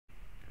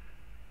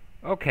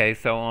Okay,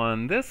 so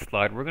on this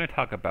slide, we're going to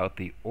talk about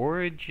the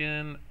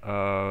origin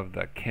of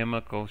the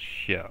chemical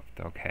shift.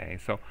 Okay,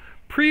 so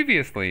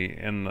previously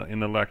in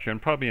the lecture, and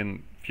probably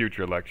in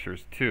future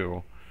lectures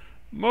too,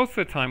 most of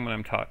the time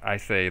when I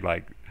say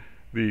like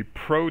the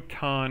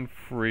proton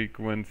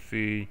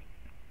frequency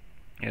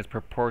is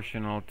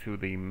proportional to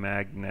the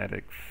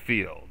magnetic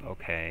field.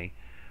 Okay,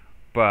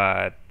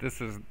 but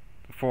this is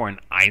for an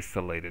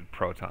isolated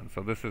proton,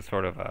 so this is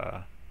sort of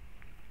a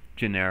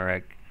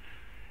generic.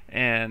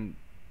 And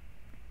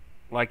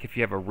like if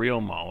you have a real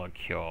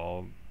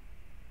molecule,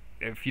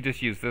 if you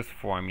just use this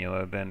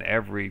formula, then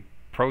every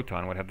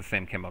proton would have the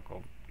same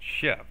chemical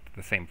shift,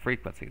 the same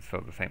frequency,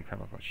 so the same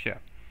chemical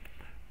shift.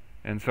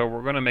 And so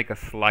we're going to make a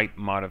slight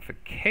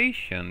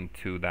modification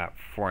to that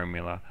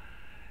formula,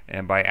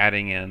 and by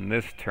adding in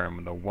this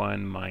term, the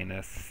 1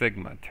 minus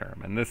sigma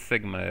term. And this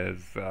sigma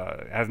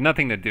has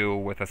nothing to do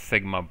with a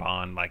sigma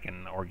bond like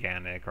in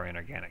organic or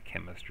inorganic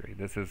chemistry.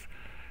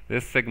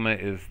 This sigma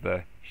is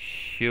the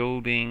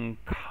shielding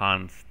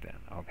constant,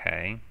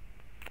 okay?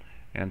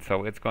 And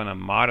so it's going to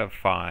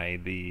modify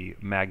the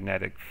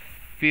magnetic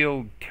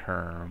field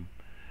term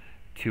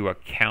to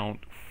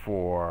account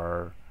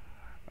for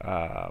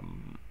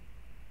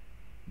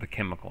the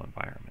chemical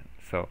environment.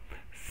 So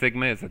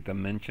sigma is a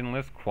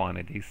dimensionless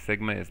quantity.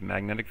 Sigma is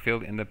magnetic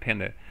field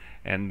independent.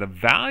 And the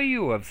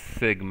value of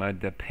sigma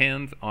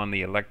depends on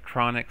the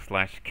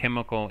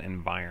electronic/chemical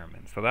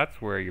environment. So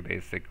that's where you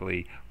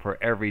basically, for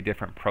every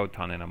different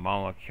proton in a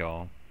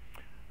molecule,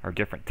 or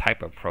different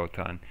type of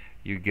proton,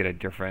 you get a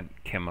different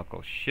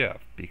chemical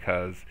shift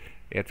because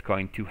it's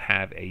going to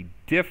have a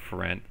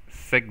different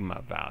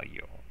sigma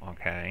value,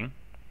 okay?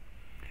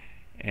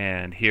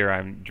 And here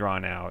I've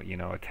drawn out,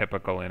 a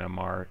typical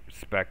NMR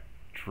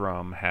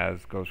spectrum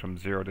goes from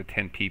 0 to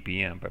 10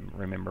 ppm, but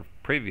remember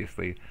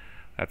previously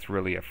that's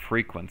really a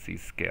frequency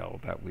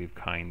scale that we've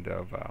kind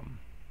of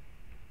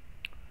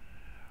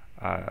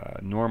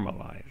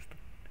normalized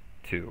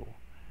to.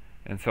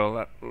 And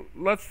so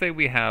let's say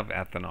we have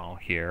ethanol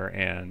here,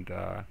 and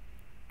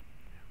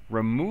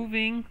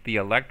removing the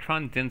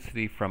electron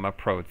density from a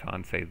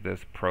proton, say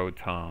this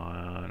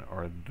proton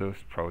or this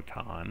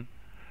proton,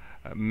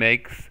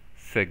 makes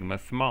sigma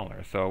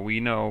smaller. So we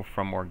know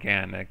from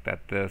organic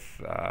that this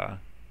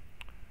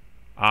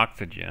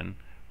oxygen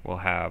will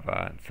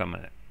have some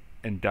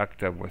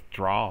inductive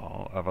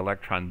withdrawal of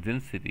electron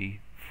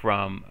density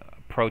from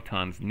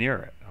protons near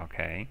it,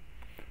 okay?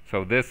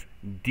 So this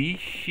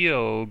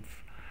de-shields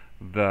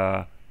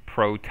the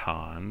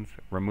protons,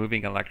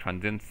 removing electron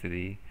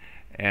density,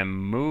 and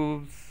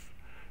moves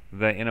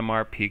the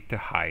NMR peak to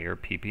higher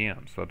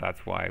ppm. So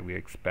that's why we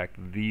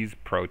expect these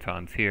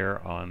protons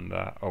here on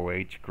the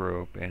OH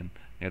group and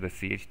near the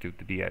CH2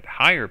 to be at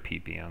higher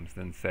ppms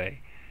than, say,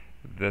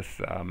 this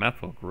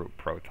methyl group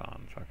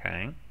protons,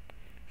 okay?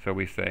 So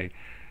we say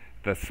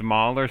the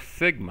smaller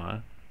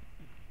sigma,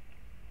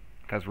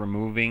 because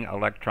removing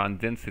electron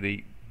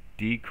density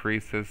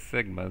decreases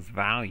sigma's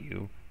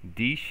value,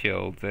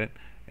 de-shields it,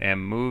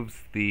 and moves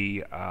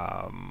the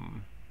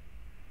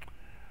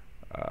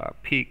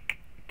peak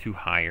to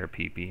higher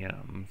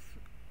ppms,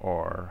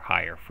 or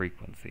higher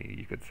frequency,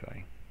 you could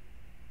say.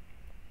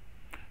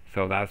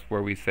 So that's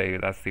where we say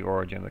that's the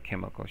origin of the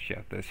chemical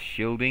shift. This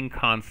shielding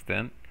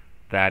constant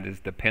that is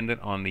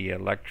dependent on the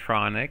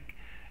electronic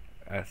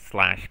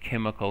slash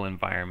chemical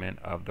environment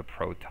of the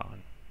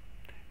proton.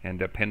 And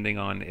depending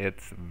on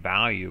its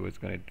value is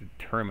going to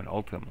determine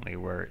ultimately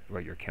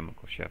what your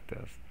chemical shift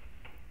is.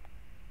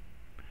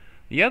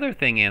 The other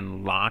thing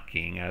in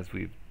locking, as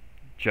we've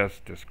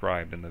just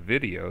described in the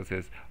videos,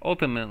 is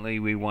ultimately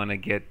we want to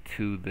get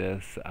to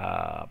this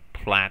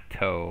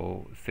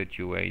plateau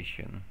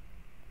situation.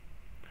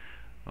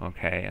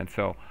 Okay, and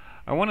so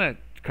I want to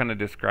kind of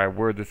describe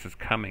where this is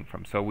coming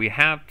from. So we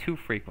have two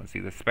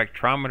frequencies, the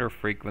spectrometer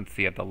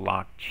frequency of the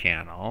locked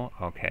channel,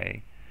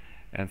 okay,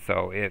 and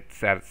so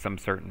it's at some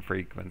certain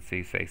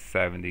frequency, say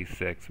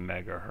 76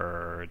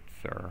 megahertz,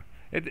 or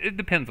it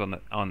depends on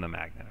the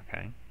magnet,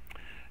 okay.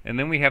 And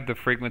then we have the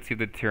frequency of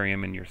the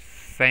deuterium in your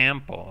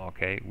sample,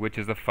 okay, which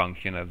is a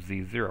function of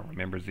Z0.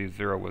 Remember,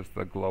 Z0 was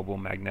the global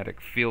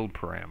magnetic field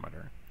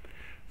parameter.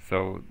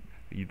 So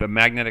the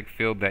magnetic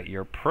field that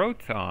your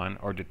proton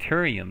or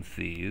deuterium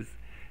sees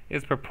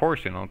is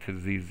proportional to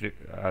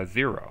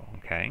Z0,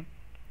 okay?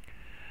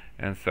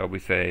 And so we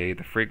say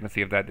the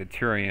frequency of that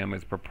deuterium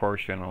is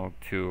proportional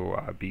to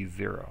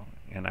B0,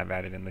 and I've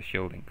added in the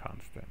shielding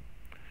constant.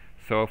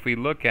 So if we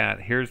look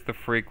at, here's the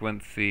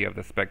frequency of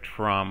the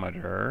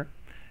spectrometer,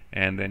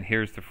 and then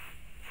here's the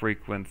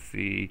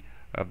frequency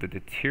of the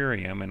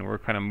deuterium, and we're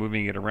kind of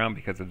moving it around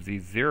because of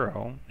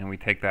Z0, and we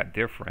take that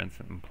difference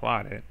and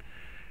plot it.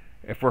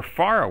 If we're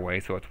far away,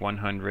 so it's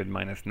 100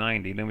 minus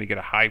 90, then we get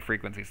a high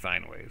frequency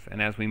sine waves.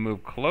 And as we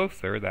move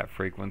closer, that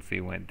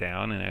frequency went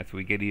down, and as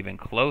we get even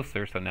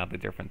closer, so now the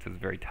difference is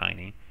very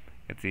tiny,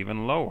 it's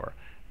even lower.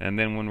 And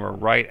then when we're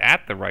right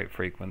at the right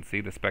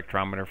frequency, the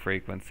spectrometer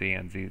frequency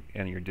and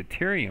your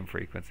deuterium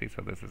frequency,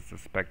 so this is the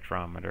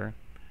spectrometer,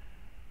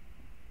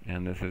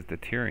 and this is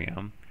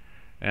deuterium,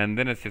 And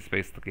then it's just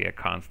basically a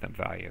constant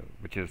value,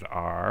 which is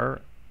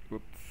our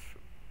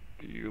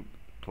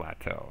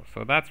plateau.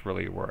 So that's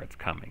really where it's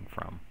coming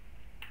from.